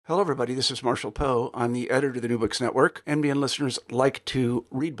Hello, everybody. This is Marshall Poe. I'm the editor of the New Books Network. NBN listeners like to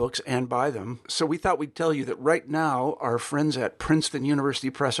read books and buy them. So we thought we'd tell you that right now, our friends at Princeton University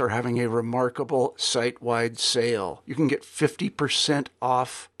Press are having a remarkable site-wide sale. You can get 50%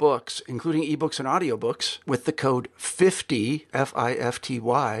 off books, including ebooks and audiobooks, with the code 50,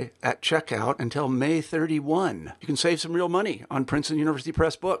 F-I-F-T-Y, at checkout until May 31. You can save some real money on Princeton University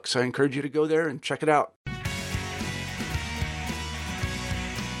Press books. I encourage you to go there and check it out.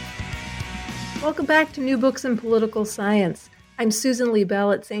 Welcome back to New Books in Political Science. I'm Susan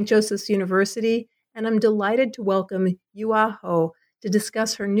Liebell at St. Joseph's University, and I'm delighted to welcome Yuhua Ho to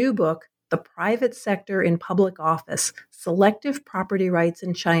discuss her new book, The Private Sector in Public Office, Selective Property Rights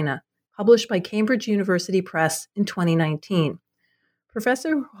in China, published by Cambridge University Press in 2019.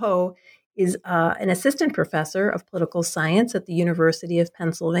 Professor Ho is an assistant professor of political science at the University of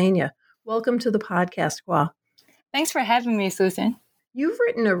Pennsylvania. Welcome to the podcast, Hua. Thanks for having me, Susan. You've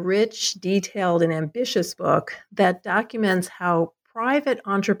written a rich, detailed, and ambitious book that documents how private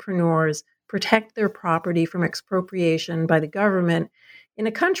entrepreneurs protect their property from expropriation by the government in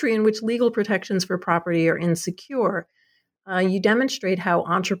a country in which legal protections for property are insecure. You demonstrate how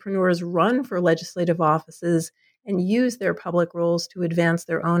entrepreneurs run for legislative offices and use their public roles to advance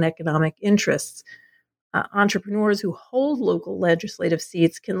their own economic interests. Entrepreneurs who hold local legislative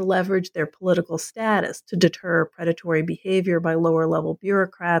seats can leverage their political status to deter predatory behavior by lower-level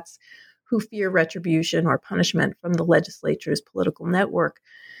bureaucrats who fear retribution or punishment from the legislature's political network.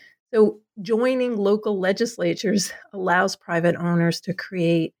 So joining local legislatures allows private owners to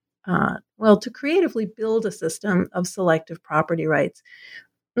creatively build a system of selective property rights.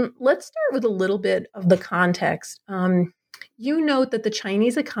 Let's start with a little bit of the context. You note that the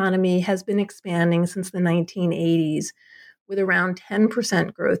Chinese economy has been expanding since the 1980s with around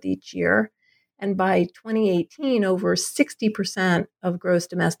 10% growth each year. And by 2018, over 60% of gross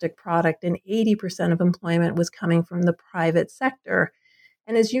domestic product and 80% of employment was coming from the private sector.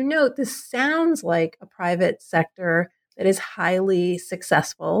 And as you note, this sounds like a private sector that is highly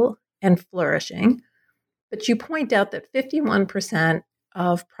successful and flourishing. But you point out that 51%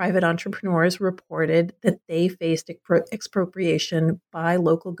 of private entrepreneurs reported that they faced expropriation by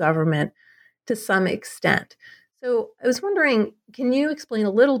local government to some extent. So I was wondering, can you explain a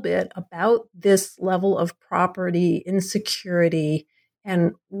little bit about this level of property insecurity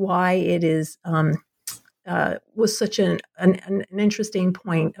and why it is was such an interesting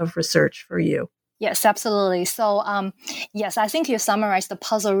point of research for you? Yes, absolutely. So, yes, I think you summarized the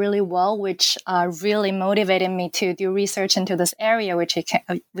puzzle really well, which really motivated me to do research into this area,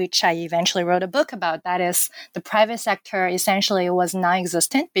 which I eventually wrote a book about. That is, the private sector essentially was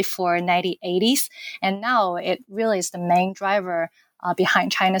non-existent before 1980s, and now it really is the main driver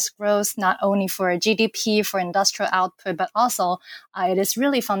behind China's growth, not only for GDP, for industrial output, but also it is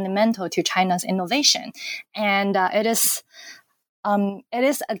really fundamental to China's innovation, and it is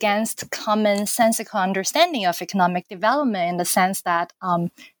against commonsensical understanding of economic development in the sense that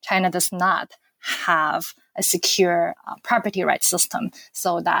China does not have a secure property rights system,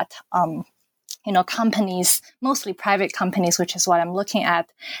 so that companies, mostly private companies, which is what I'm looking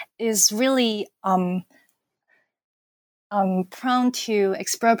at, is really prone to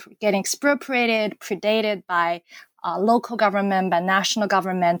getting expropriated, predated by local government, by national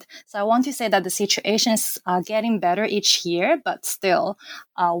government. So I want to say that the situation is getting better each year, but still,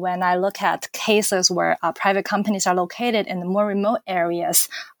 when I look at cases where private companies are located in the more remote areas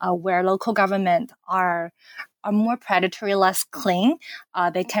where local government are more predatory, less clean,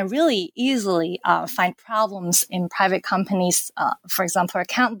 they can really easily find problems in private companies, for example,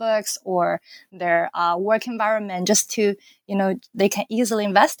 account books or their work environment, just to, they can easily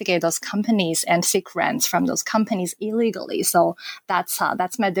investigate those companies and seek rents from those companies illegally. So that's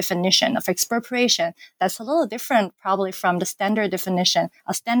my definition of expropriation. That's a little different probably from the standard definition,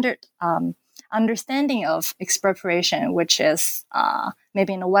 a standard understanding of expropriation, which is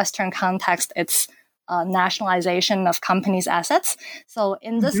maybe in a Western context, it's nationalization of companies' assets. So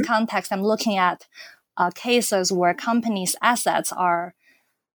in this context, I'm looking at cases where companies' assets are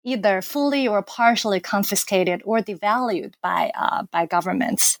either fully or partially confiscated or devalued by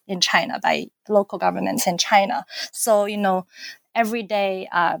governments in China, by local governments in China. So, every day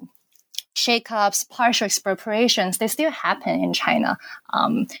shakeups, partial expropriations, they still happen in China.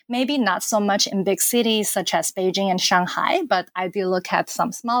 Maybe not so much in big cities such as Beijing and Shanghai, but I do look at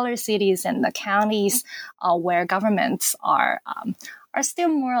some smaller cities and the counties where governments are still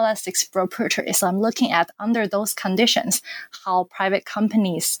more or less expropriatory. So I'm looking at, under those conditions, how private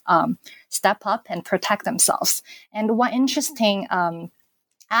companies step up and protect themselves. And one interesting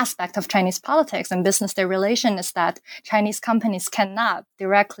aspect of Chinese politics and business relation is that Chinese companies cannot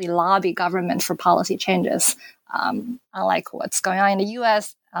directly lobby government for policy changes. Unlike what's going on in the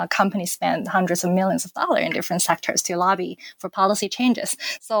U.S., companies spend hundreds of millions of dollars in different sectors to lobby for policy changes.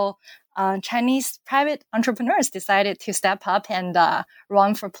 So Chinese private entrepreneurs decided to step up and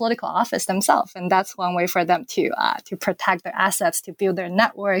run for political office themselves, and that's one way for them to protect their assets, to build their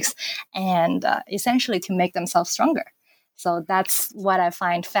networks, and essentially to make themselves stronger. So that's what I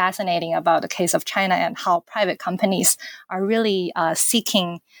find fascinating about the case of China and how private companies are really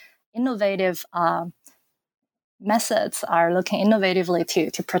seeking innovative methods, are looking innovatively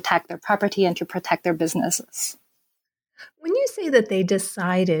to protect their property and to protect their businesses. When you say that they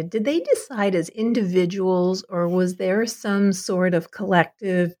decided, did they decide as individuals, or was there some sort of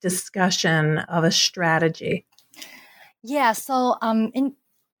collective discussion of a strategy? Yeah, so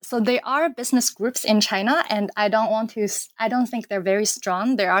so there are business groups in China, and I don't think they're very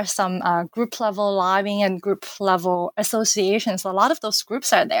strong. There are some group level lobbying and group level associations. A lot of those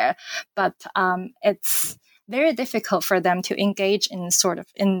groups are there, but it's very difficult for them to engage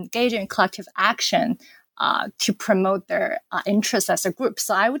in collective action to promote their interests as a group.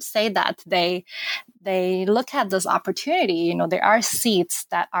 So I would say that they look at this opportunity. There are seats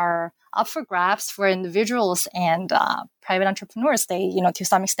that are up for grabs for individuals and private entrepreneurs. They, to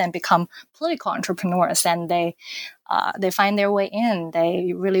some extent become political entrepreneurs, and they find their way in.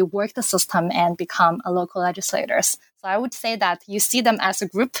 They really work the system and become local legislators. So I would say that you see them as a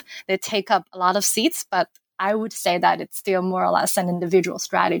group. They take up a lot of seats, but I would say that it's still more or less an individual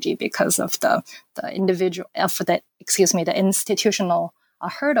strategy because of the institutional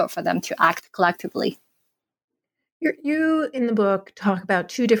hurdle for them to act collectively. You in the book talk about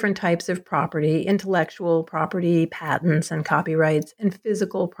two different types of property: intellectual property, patents and copyrights, and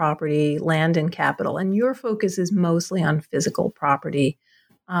physical property, land and capital. And your focus is mostly on physical property.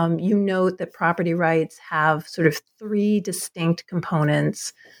 You note that property rights have sort of three distinct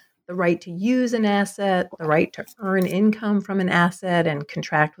components: the right to use an asset, the right to earn income from an asset and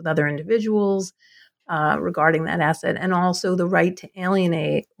contract with other individuals regarding that asset, and also the right to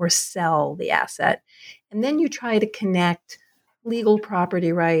alienate or sell the asset. And then you try to connect legal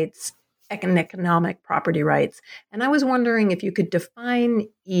property rights and economic property rights. And I was wondering if you could define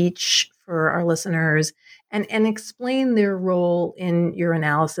each for our listeners and explain their role in your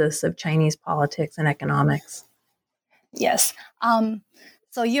analysis of Chinese politics and economics. Yes.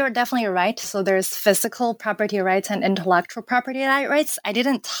 So you're definitely right. So there's physical property rights and intellectual property rights. I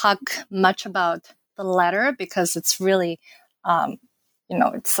didn't talk much about the latter because it's really,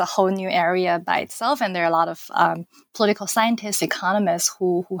 it's a whole new area by itself. And there are a lot of political scientists, economists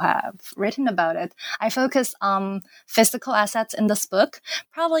who have written about it. I focus on physical assets in this book,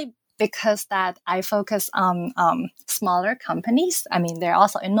 probably because that I focus on smaller companies. I mean, they're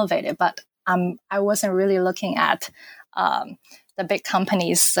also innovative, but I wasn't really looking at the big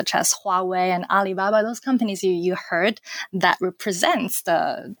companies such as Huawei and Alibaba. Those companies you heard that represents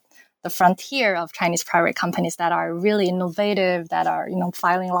the frontier of Chinese private companies that are really innovative, that are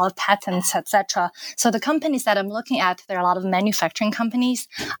filing a lot of patents, etc. So the companies that I'm looking at, there are a lot of manufacturing companies,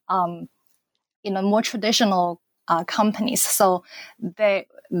 more traditional companies. So they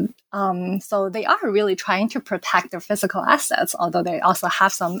are really trying to protect their physical assets, although they also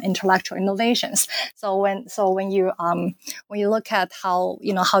have some intellectual innovations. So when you look at how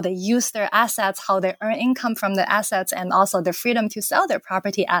they use their assets, how they earn income from the assets, and also the freedom to sell their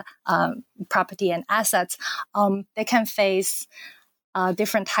property and assets, they can face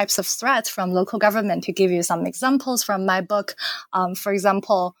different types of threats from local government. To give you some examples from my book, for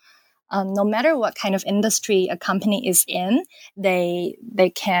example, no matter what kind of industry a company is in, they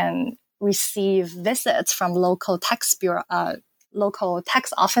can receive visits from local tax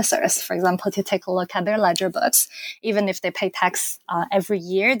officers, for example, to take a look at their ledger books. Even if they pay tax every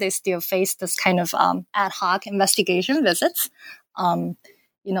year, they still face this kind of ad hoc investigation visits,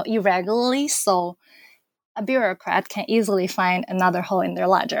 irregularly. So a bureaucrat can easily find another hole in their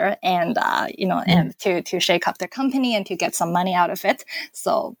ledger and to shake up their company and to get some money out of it.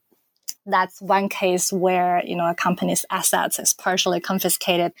 So that's one case where, a company's assets is partially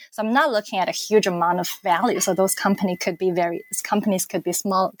confiscated. So I'm not looking at a huge amount of value. So those companies could be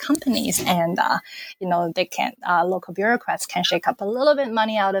small companies, and, local bureaucrats can shake up a little bit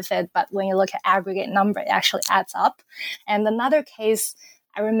money out of it. But when you look at aggregate number, it actually adds up. And another case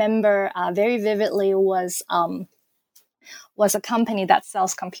I remember very vividly was a company that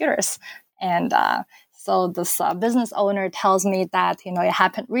sells computers. And, so this business owner tells me that, it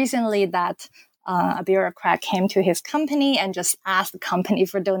happened recently that a bureaucrat came to his company and just asked the company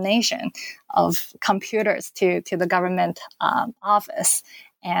for donation of computers to the government office.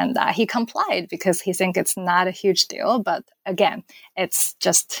 And he complied because he thinks it's not a huge deal. But again, it's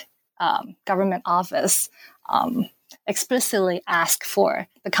just government office explicitly asked for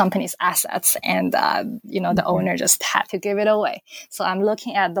the company's assets, and the owner just had to give it away. So I'm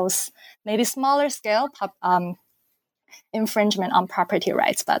looking at those maybe smaller scale infringement on property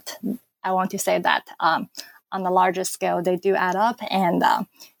rights, but I want to say that on the larger scale, they do add up, and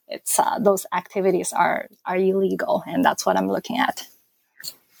it's those activities are illegal, and that's what I'm looking at.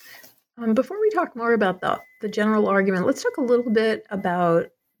 Before we talk more about the general argument, let's talk a little bit about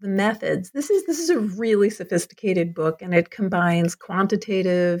the methods. This is a really sophisticated book, and it combines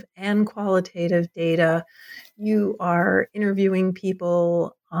quantitative and qualitative data. You are interviewing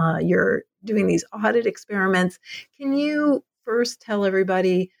people. You're doing these audit experiments. Can you first tell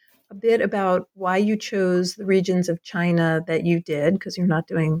everybody a bit about why you chose the regions of China that you did? Because you're not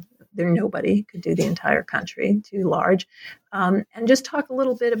doing nobody could do the entire country, too large. And just talk a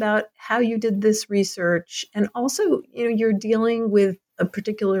little bit about how you did this research. And also, you're dealing with,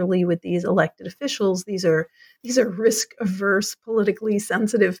 particularly with these elected officials, these are risk-averse, politically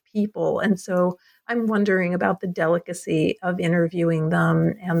sensitive people. And so I'm wondering about the delicacy of interviewing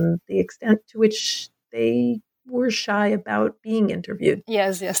them and the extent to which they were shy about being interviewed.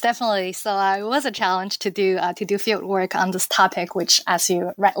 Yes, definitely. So it was a challenge to do field work on this topic, which, as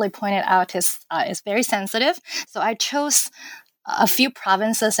you rightly pointed out, is very sensitive. So I chose a few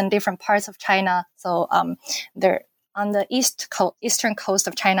provinces in different parts of China. So there on the eastern coast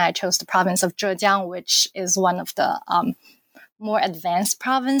of China, I chose the province of Zhejiang, which is one of the more advanced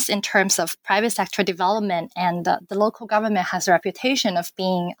province in terms of private sector development, and the local government has a reputation of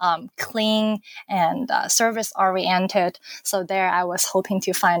being clean and service-oriented. So there I was hoping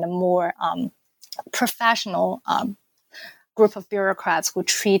to find a more professional group of bureaucrats who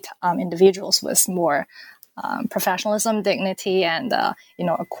treat individuals with more professionalism, dignity, and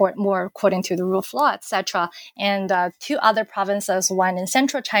more according to the rule of law, etc. And two other provinces, one in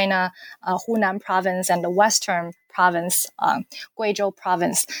central China, Hunan province, and the western province, Guizhou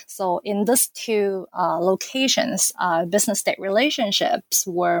province. So in these two locations, business-state relationships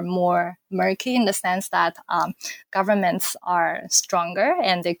were more murky in the sense that governments are stronger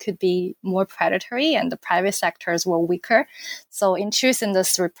and they could be more predatory, and the private sectors were weaker. So in choosing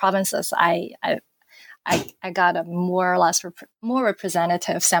these three provinces, I got a more or less more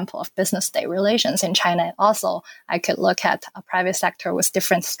representative sample of business-state relations in China. And also, I could look at a private sector with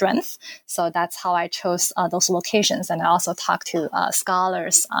different strengths. So that's how I chose those locations. And I also talked to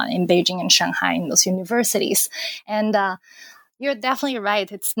scholars in Beijing and Shanghai in those universities. And you're definitely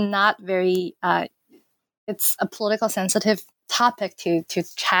right. It's not very, it's a political sensitive topic to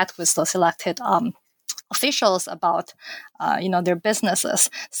chat with those elected officials about their businesses.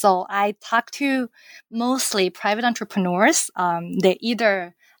 So I talked to mostly private entrepreneurs. They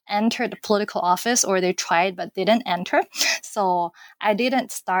either entered the political office or they tried but didn't enter. So I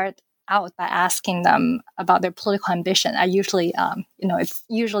didn't start out by asking them about their political ambition. I usually,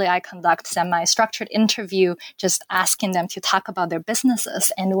 I conduct semi-structured interview, just asking them to talk about their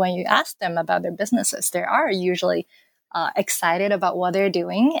businesses. And when you ask them about their businesses, they are usually excited about what they're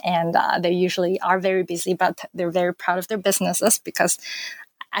doing, and they usually are very busy, but they're very proud of their businesses because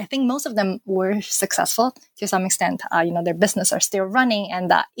I think most of them were successful to some extent. Their business are still running,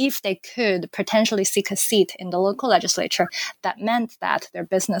 and if they could potentially seek a seat in the local legislature, that meant that their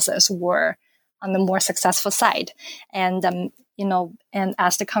businesses were on the more successful side. And and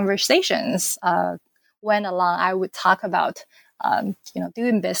as the conversations went along, I would talk about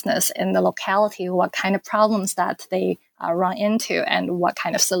doing business in the locality, what kind of problems that they run into, and what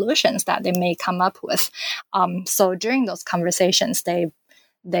kind of solutions that they may come up with. So during those conversations,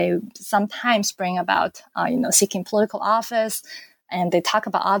 they sometimes bring about seeking political office, and they talk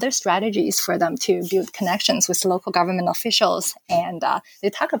about other strategies for them to build connections with local government officials, and they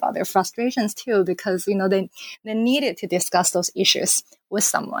talk about their frustrations too, because they needed to discuss those issues with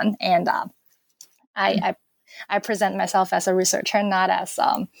someone. And I present myself as a researcher, not as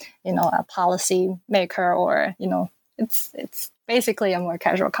a policy maker, or it's basically a more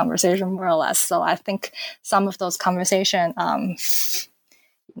casual conversation, more or less. So I think some of those conversations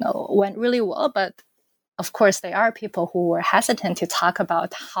went really well, but of course there are people who were hesitant to talk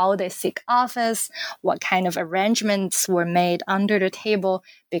about how they seek office, what kind of arrangements were made under the table,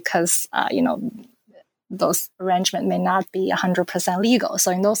 because those arrangements may not be 100% legal.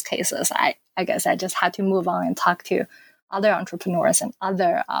 So in those cases, I guess I just had to move on and talk to other entrepreneurs and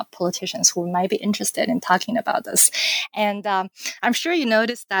other politicians who might be interested in talking about this. And I'm sure you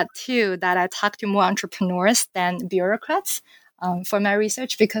noticed that too, that I talked to more entrepreneurs than bureaucrats for my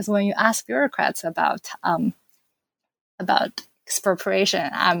research, because when you ask bureaucrats about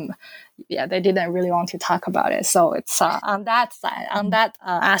expropriation, they didn't really want to talk about it. So it's on that side, on that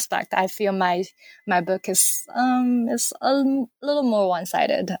aspect, I feel my book is a little more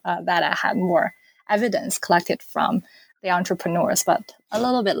one-sided. That I had more evidence collected from the entrepreneurs, but a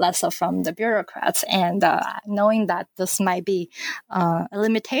little bit less from the bureaucrats. And knowing that this might be a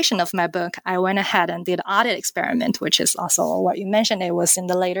limitation of my book, I went ahead and did audit experiment, which is also what you mentioned. It was in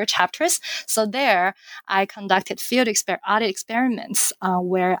the later chapters. So there, I conducted field audit experiments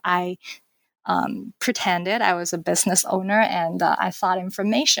where I pretended I was a business owner, and I sought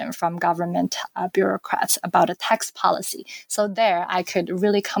information from government bureaucrats about a tax policy. So there, I could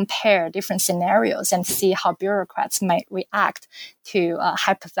really compare different scenarios and see how bureaucrats might react to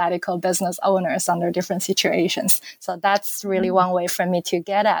hypothetical business owners under different situations. So that's really one way for me to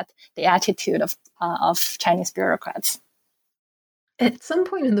get at the attitude of Chinese bureaucrats. At some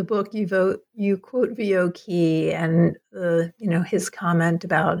point in the book, you quote V.O. Key and his comment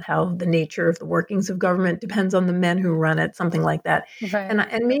about how the nature of the workings of government depends on the men who run it, something like that, right.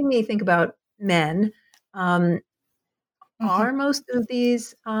 and made me think about men. Are most of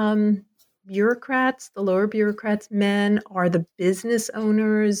these bureaucrats, the lower bureaucrats, men? Are the business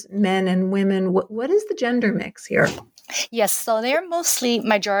owners men and women? What is the gender mix here? Yes, so they're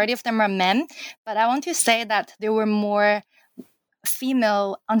majority of them are men, but I want to say that there were more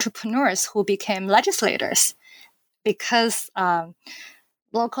female entrepreneurs who became legislators, because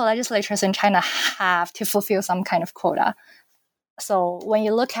local legislatures in China have to fulfill some kind of quota. So when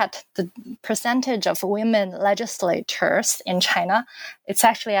you look at the percentage of women legislators in China, it's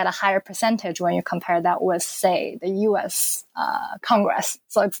actually at a higher percentage when you compare that with, say, the U.S. Congress.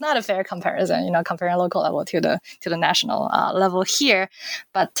 So it's not a fair comparison, comparing local level to the national level here.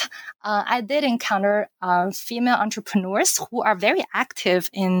 But I did encounter female entrepreneurs who are very active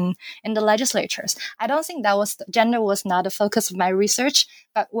in the legislatures. I don't think gender was not a focus of my research,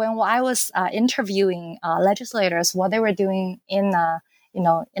 but when I was interviewing legislators, what they were doing in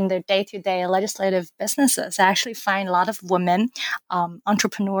their day-to-day legislative businesses, I actually find a lot of women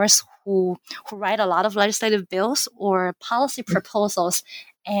entrepreneurs who write a lot of legislative bills or policy proposals.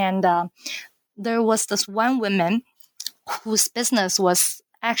 And there was this one woman whose business was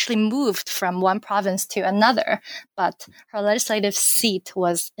actually moved from one province to another, but her legislative seat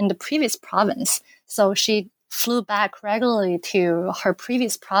was in the previous province. So she flew back regularly to her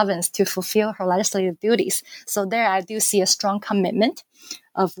previous province to fulfill her legislative duties. So there I do see a strong commitment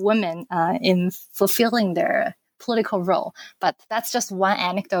of women in fulfilling their political role. But that's just one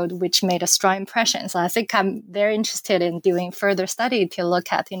anecdote which made a strong impression. So I think I'm very interested in doing further study to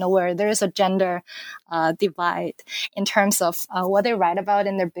look at, where there is a gender divide in terms of what they write about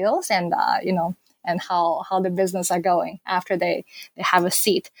in their bills and, and how the business are going after they have a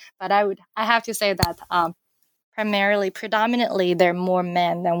seat. But I have to say that predominantly, there are more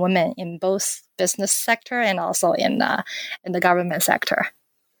men than women in both business sector and also in the government sector.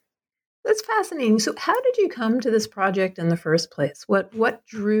 That's fascinating. So how did you come to this project in the first place? What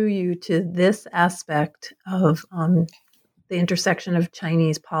drew you to this aspect of the intersection of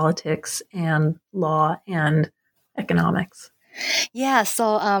Chinese politics and law and economics? Yeah,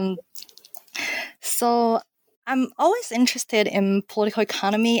 so I'm always interested in political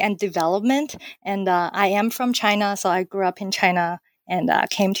economy and development, and I am from China, so I grew up in China and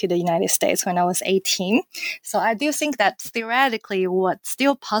came to the United States when I was 18. So I do think that theoretically what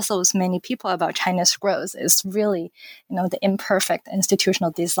still puzzles many people about China's growth is really, the imperfect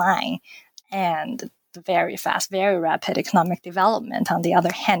institutional design and the very fast, very rapid economic development on the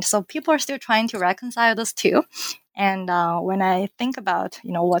other hand. So people are still trying to reconcile those two. And when I think about,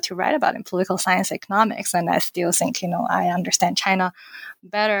 what to write about in political science economics, and I still think, I understand China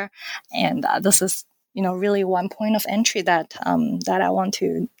better. And this is, really one point of entry that I want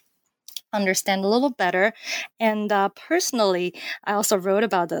to understand a little better. And personally, I also wrote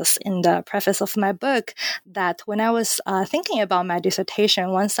about this in the preface of my book, that when I was thinking about my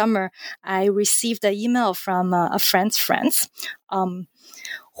dissertation one summer, I received an email from a friend's friends,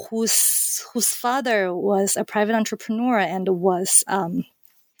 whose father was a private entrepreneur and was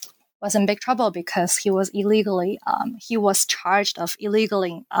in big trouble because he was charged of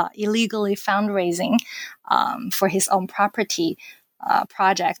illegally fundraising for his own property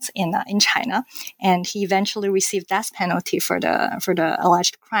projects in China, and he eventually received death penalty for the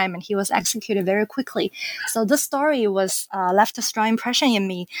alleged crime, and he was executed very quickly. So this story was left a strong impression in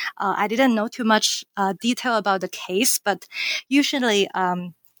me. I didn't know too much detail about the case, but usually.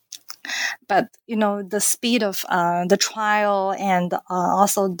 The speed of the trial and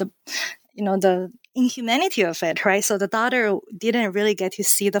also the inhumanity of it, right? So the daughter didn't really get to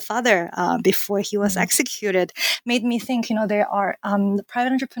see the father before he was executed. Made me think, there are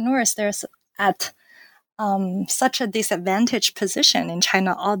private entrepreneurs. There's at such a disadvantaged position in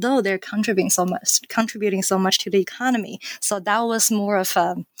China, although they're contributing so much to the economy. So that was more of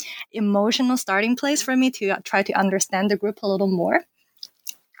an emotional starting place for me to try to understand the group a little more.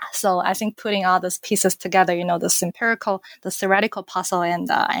 So I think putting all these pieces together, this empirical, the theoretical puzzle, and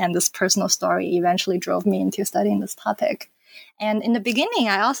this personal story eventually drove me into studying this topic. And in the beginning,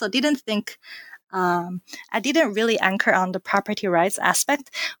 I also didn't think. I didn't really anchor on the property rights aspect.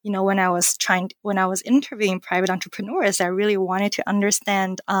 When I was interviewing private entrepreneurs, I really wanted to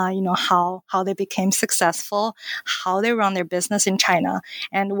understand, how they became successful, how they run their business in China,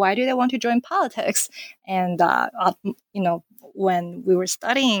 and why do they want to join politics. And, when we were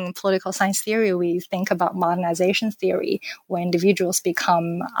studying political science theory, we think about modernization theory. When individuals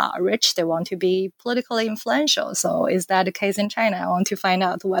become rich, they want to be politically influential. So is that the case in China? I want to find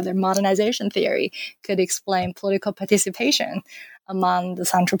out whether modernization theory could explain political participation among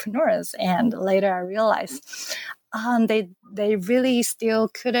these entrepreneurs. And later I realized they really still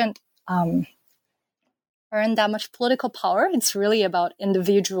couldn't earn that much political power. It's really about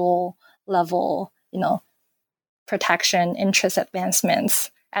individual level, protection, interest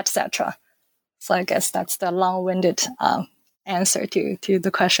advancements, etc. So I guess that's the long-winded answer to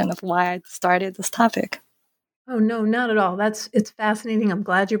the question of why I started this topic. Oh, no, not at all. It's fascinating. I'm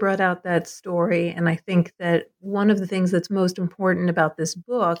glad you brought out that story. And I think that one of the things that's most important about this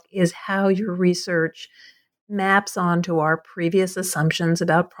book is how your research maps onto our previous assumptions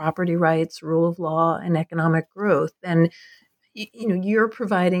about property rights, rule of law, and economic growth. And, you're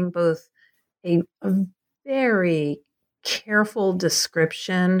providing both a very careful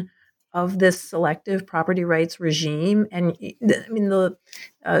description of this selective property rights regime. And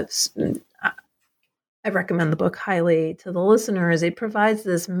I recommend the book highly to the listeners. It provides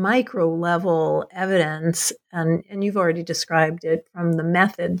this micro level evidence, and you've already described it from the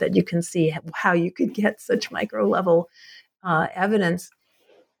method that you can see how you could get such micro level evidence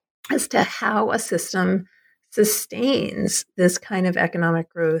as to how a system sustains this kind of economic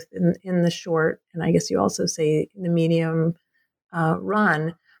growth in the short, and I guess you also say the medium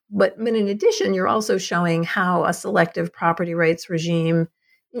run. But in addition, you're also showing how a selective property rights regime,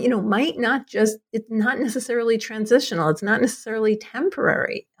 might it's not necessarily transitional. It's not necessarily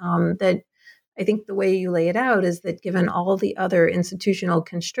temporary. That I think the way you lay it out is that given all the other institutional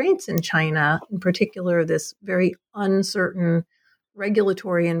constraints in China, in particular, this very uncertain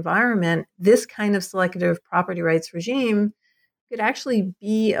regulatory environment, this kind of selective property rights regime could actually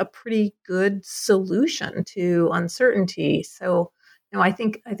be a pretty good solution to uncertainty. So, I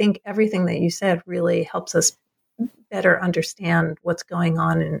think everything that you said really helps us better understand what's going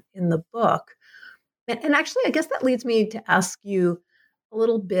on in the book. And actually, I guess that leads me to ask you a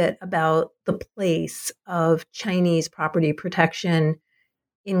little bit about the place of Chinese property protection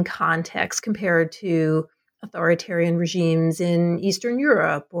in context compared to authoritarian regimes in Eastern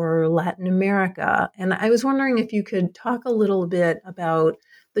Europe or Latin America. And I was wondering if you could talk a little bit about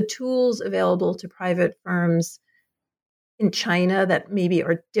the tools available to private firms in China that maybe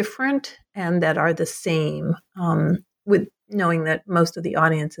are different and that are the same, with knowing that most of the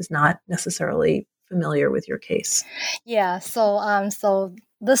audience is not necessarily familiar with your case. Yeah, so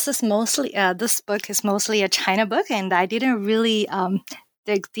this is mostly this book is mostly a China book, and I didn't really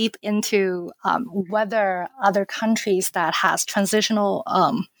dig deep into whether other countries that has transitional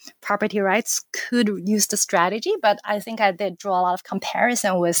property rights could use the strategy, but I think I did draw a lot of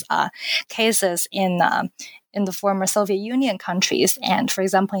comparison with cases in the former Soviet Union countries, and for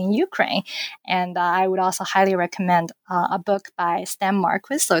example in Ukraine. And I would also highly recommend a book by Stan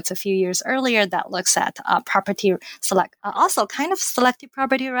Marquis. So it's a few years earlier that looks at also kind of selective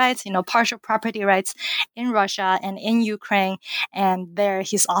property rights, partial property rights in Russia and in Ukraine. And there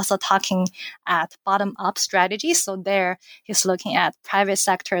he's also talking at bottom-up strategies. So there he's looking at private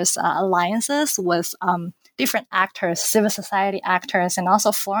sector's alliances with different actors, civil society actors, and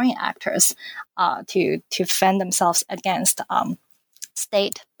also foreign actors to defend themselves against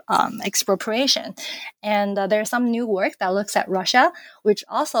state expropriation. And there's some new work that looks at Russia, which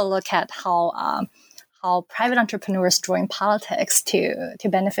also look at how private entrepreneurs join politics to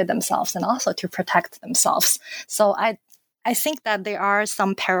benefit themselves and also to protect themselves. So I think that there are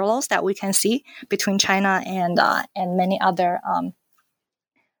some parallels that we can see between China and many other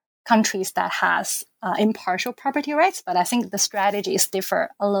countries that has impartial property rights, but I think the strategies differ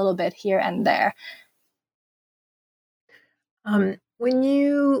a little bit here and there. When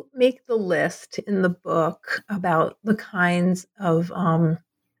you make the list in the book about the kinds of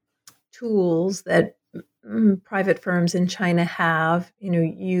tools that private firms in China have.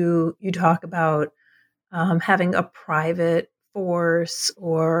 You talk about having a private force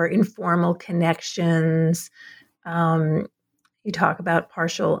or informal connections. You talk about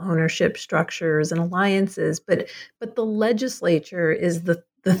partial ownership structures and alliances, but the legislature is the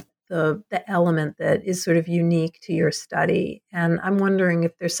element that is sort of unique to your study. And I'm wondering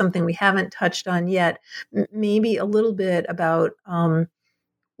if there's something we haven't touched on yet, maybe a little bit about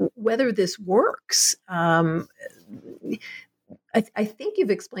whether this works. I think you've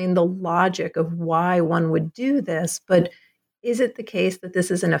explained the logic of why one would do this, but is it the case that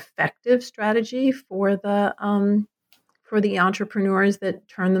this is an effective strategy for the entrepreneurs that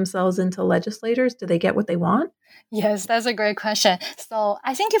turn themselves into legislators? Do they get what they want? Yes, that's a great question. So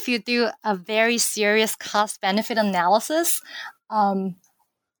I think if you do a very serious cost-benefit analysis, I'm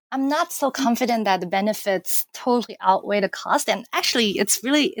not so confident that the benefits totally outweigh the cost. And actually,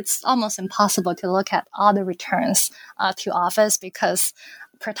 it's almost impossible to look at all the returns to office, because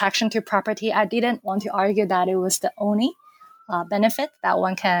protection to property, I didn't want to argue that it was the only benefit that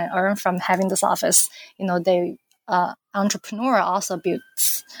one can earn from having this office. The entrepreneur also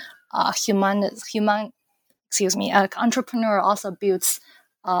builds entrepreneur also builds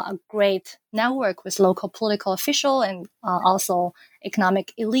a great network with local political officials and also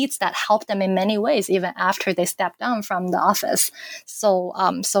economic elites that help them in many ways, even after they step down from the office. So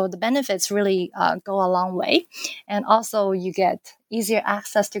the benefits really go a long way. And also you get easier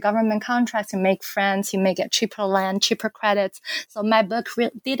access to government contracts, you make friends, you may get cheaper land, cheaper credits. So my book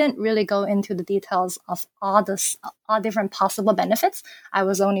didn't really go into the details of all different possible benefits. I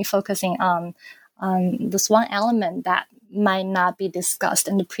was only focusing on this one element that might not be discussed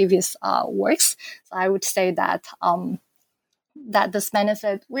in the previous works. So I would say that that this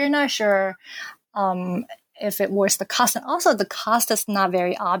benefit, we're not sure if it worth the cost. And also the cost is not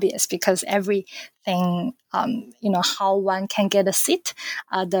very obvious, because everything, how one can get a seat,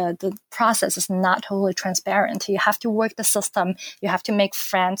 the process is not totally transparent. You have to work the system. You have to make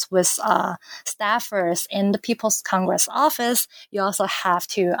friends with staffers in the People's Congress office. You also have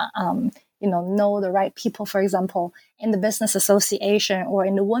to know the right people, for example, in the business association or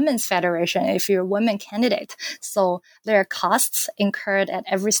in the women's federation, if you're a women candidate. So there are costs incurred at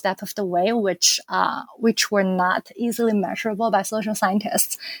every step of the way, which were not easily measurable by social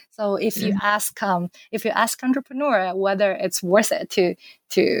scientists. So if you ask entrepreneur whether it's worth it to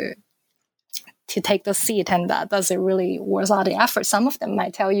take the seat, and does it really worth all the effort? Some of them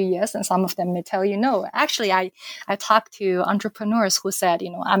might tell you yes, and some of them may tell you no. Actually, I talked to entrepreneurs who said,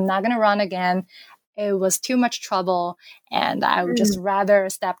 I'm not going to run again. It was too much trouble, and I would just rather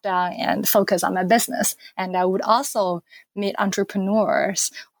step down and focus on my business. And I would also meet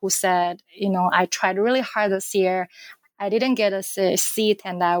entrepreneurs who said, I tried really hard this year. I didn't get a seat,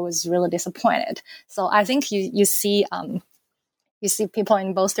 and I was really disappointed. So I think you see people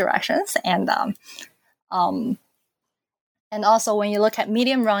in both directions, and also when you look at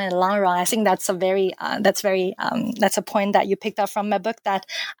medium run and long run, I think that's a point that you picked up from my book, that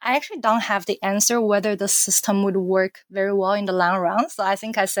I actually don't have the answer whether the system would work very well in the long run. So I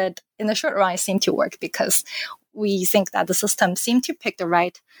think I said in the short run it seemed to work, because we think that the system seemed to pick the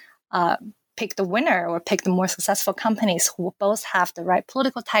winner, or pick the more successful companies who both have the right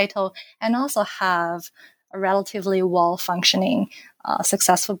political title and also have a relatively well-functioning,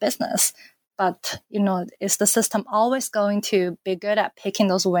 successful business. But, is the system always going to be good at picking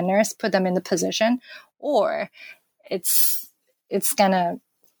those winners, put them in the position, or it's gonna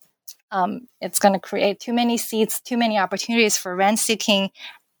create too many seats, too many opportunities for rent seeking,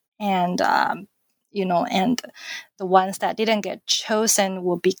 and and the ones that didn't get chosen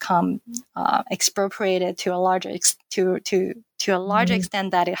will become expropriated to a larger extent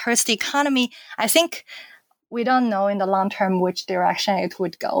that it hurts the economy. I think we don't know in the long term which direction it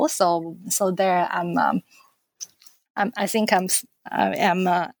would go. So there, I think I'm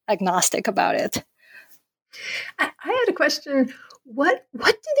agnostic about it. I had a question. What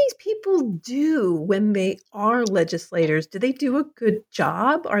do these people do when they are legislators? Do they do a good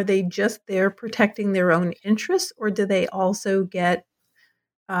job? Are they just there protecting their own interests, or do they also get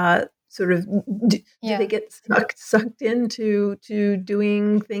do they get sucked into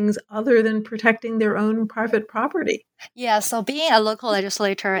doing things other than protecting their own private property? Yeah, so being a local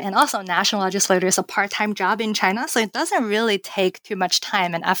legislator and also a national legislator is a part-time job in China, so it doesn't really take too much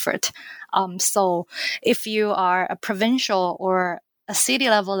time and effort. So if you are a provincial or a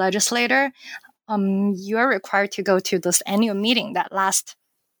city-level legislator, you are required to go to this annual meeting that lasts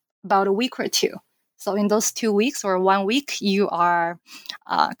about a week or two. So in those 2 weeks or 1 week, you are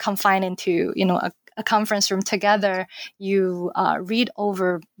confined into a conference room together, you read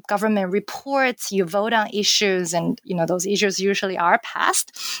over government reports, you vote on issues, and those issues usually are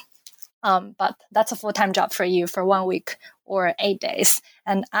passed. But that's a full-time job for you for 1 week or 8 days.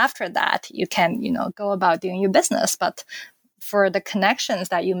 And after that, you can, go about doing your business. But for the connections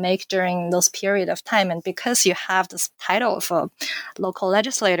that you make during those period of time, and because you have this title of a local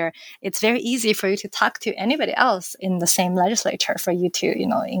legislator, it's very easy for you to talk to anybody else in the same legislature, for you to,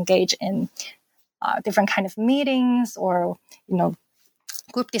 engage in different kind of meetings or,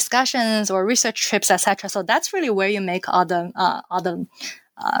 group discussions or research trips, etc. So that's really where you make all the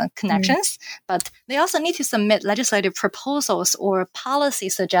connections, but they also need to submit legislative proposals or policy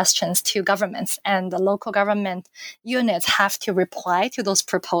suggestions to governments, and the local government units have to reply to those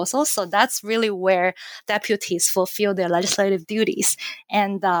proposals. So that's really where deputies fulfill their legislative duties.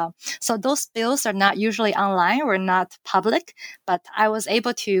 And so those bills are not usually online or not public, but I was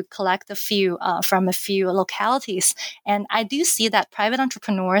able to collect a few from a few localities. And I do see that private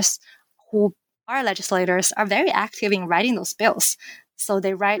entrepreneurs who are legislators are very active in writing those bills. So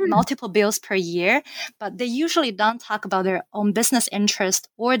they write multiple bills per year, but they usually don't talk about their own business interest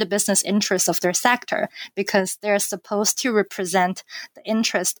or the business interests of their sector, because they're supposed to represent the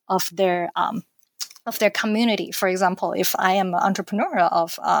interest of their community. For example, if I am an entrepreneur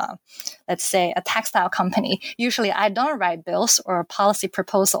of, let's say, a textile company, usually I don't write bills or policy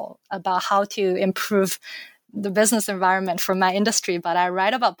proposal about how to improve the business environment for my industry, but I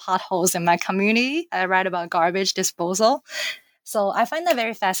write about potholes in my community. I write about garbage disposal. So I find that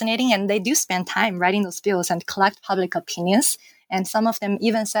very fascinating, and they do spend time writing those bills and collect public opinions. And some of them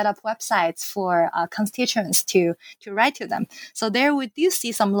even set up websites for constituents to write to them. So there we do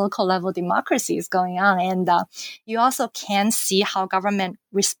see some local level democracies going on. And you also can see how government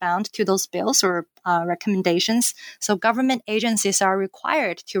respond to those bills or recommendations. So government agencies are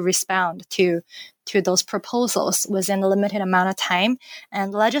required to respond to those proposals within a limited amount of time.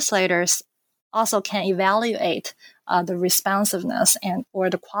 And legislators also can evaluate the responsiveness or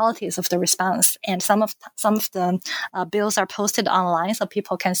the qualities of the response. And some of the bills are posted online, so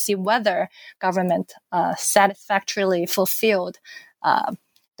people can see whether government satisfactorily fulfilled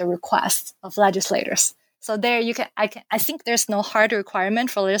the requests of legislators. So there I think there's no hard requirement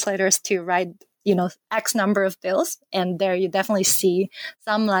for legislators to write X number of bills. And there you definitely see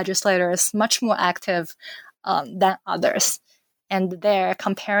some legislators much more active than others. And they're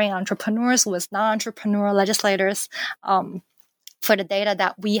comparing entrepreneurs with non-entrepreneur legislators. For the data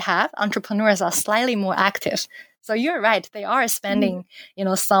that we have, entrepreneurs are slightly more active. So you're right; they are spending,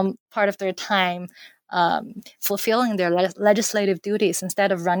 some part of their time fulfilling their legislative duties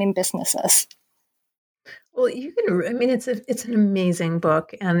instead of running businesses. Well, it's an amazing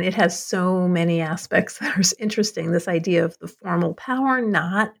book, and it has so many aspects that are interesting. This idea of the formal power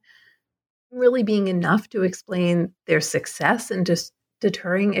not really being enough to explain their success in just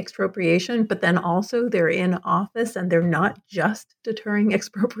deterring expropriation, but then also they're in office and they're not just deterring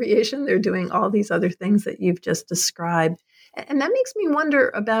expropriation, they're doing all these other things that you've just described. And that makes me wonder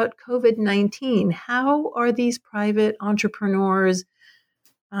about COVID-19. How are these private entrepreneurs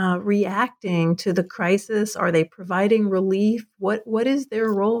reacting to the crisis? Are they providing relief? What is their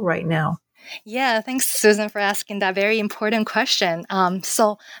role right now? Yeah, thanks, Susan, for asking that very important question.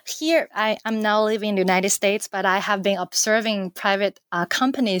 So here, I'm now living in the United States, but I have been observing private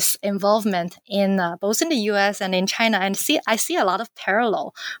companies' involvement in both in the U.S. and in China, and I see a lot of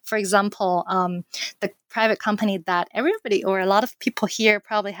parallel. For example, the private company that everybody or a lot of people here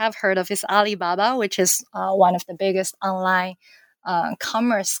probably have heard of is Alibaba, which is one of the biggest online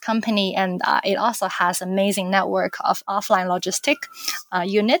commerce company, and it also has amazing network of offline logistic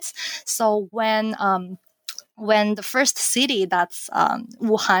units. So when the first city, that's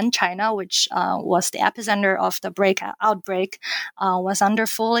Wuhan, China, which was the epicenter of the outbreak, was under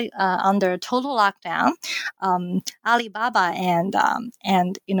total lockdown, Alibaba and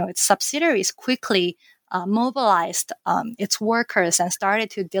its subsidiaries quickly mobilized its workers and started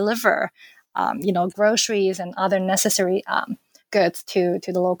to deliver groceries and other necessary goods to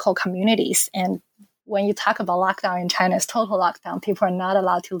the local communities. And when you talk about lockdown in China, it's total lockdown. People are not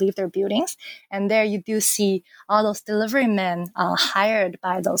allowed to leave their buildings. And there you do see all those delivery men hired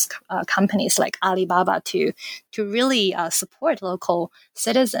by those companies like Alibaba to really support local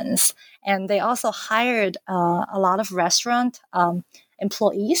citizens. And they also hired a lot of restaurant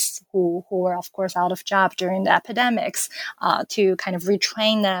employees who were, of course, out of job during the epidemics to kind of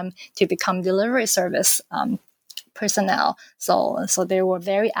retrain them to become delivery service personnel. So they were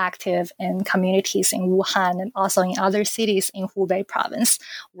very active in communities in Wuhan and also in other cities in Hubei province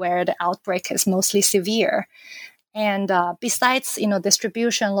where the outbreak is mostly severe. And besides,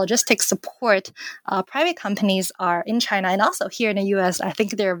 distribution, logistics support, private companies are in China and also here in the U.S. I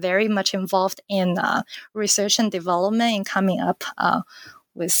think they're very much involved in research and development and coming up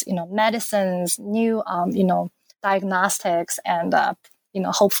with medicines, new diagnostics, and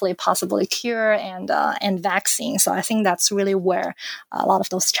hopefully possibly cure and vaccine. So I think that's really where a lot of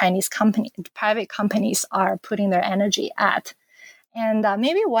those Chinese private companies are putting their energy at. And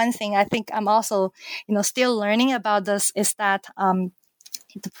maybe one thing I think I'm also, still learning about this is that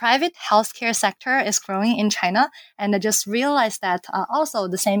the private healthcare sector is growing in China. And I just realized that also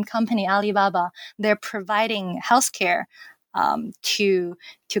the same company, Alibaba, they're providing healthcare to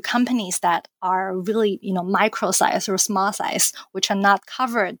companies that are really micro size or small size, which are not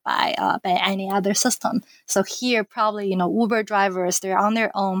covered by any other system. So here probably Uber drivers, they're on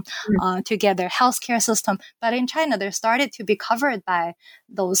their own to get their healthcare system, but in China they're started to be covered by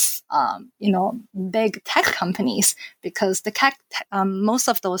those big tech companies, because the most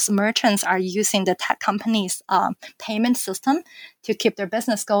of those merchants are using the tech companies payment system to keep their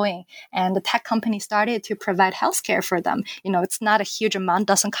business going, and the tech company started to provide healthcare for them. It's not a huge amount,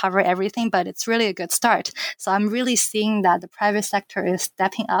 doesn't cover everything, but it's really a good start. So I'm really seeing that the private sector is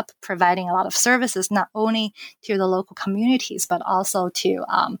stepping up, providing a lot of services, not only to the local communities, but also to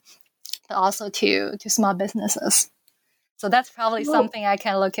small businesses. So that's probably something I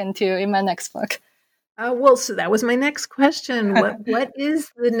can look into in my next book. So that was my next question. What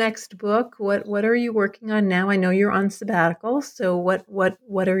is the next book? What are you working on now? I know you're on sabbatical. So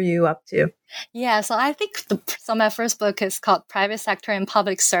what are you up to? Yeah, so I think my first book is called Private Sector in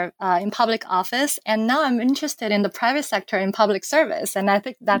Public Office, and now I'm interested in the private sector in public service, and I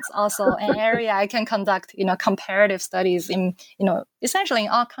think that's also an area I can conduct, comparative studies in, essentially in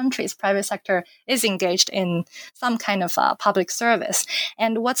all countries. Private sector is engaged in some kind of public service,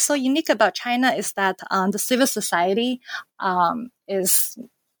 and what's so unique about China is that the civil society is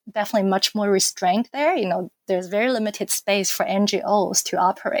definitely much more restrained there. There's very limited space for NGOs to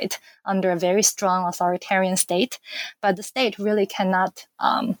operate under a very strong authoritarian state, but the state really cannot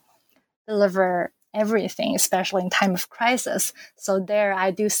deliver everything, especially in time of crisis. So there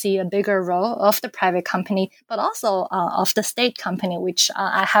I do see a bigger role of the private company, but also of the state company, which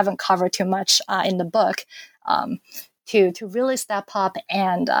I haven't covered too much in the book, to really step up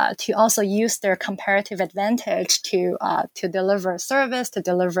and to also use their comparative advantage to deliver service, to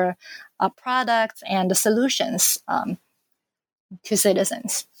deliver products and solutions to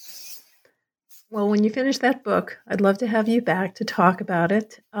citizens. Well, when you finish that book, I'd love to have you back to talk about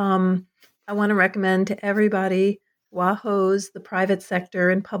it. I want to recommend to everybody Hua Hou's The Private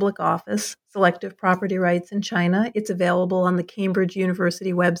Sector in Public Office, Selective Property Rights in China. It's available on the Cambridge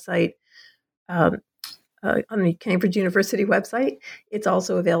University website. On the Cambridge University website. It's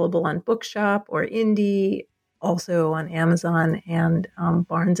also available on Bookshop or Indie, also on Amazon and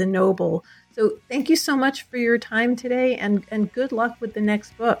Barnes & Noble. So thank you so much for your time today, and good luck with the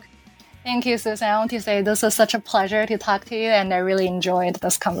next book. Thank you, Susan. I want to say this was such a pleasure to talk to you, and I really enjoyed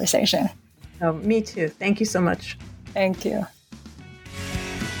this conversation. Me too. Thank you so much. Thank you.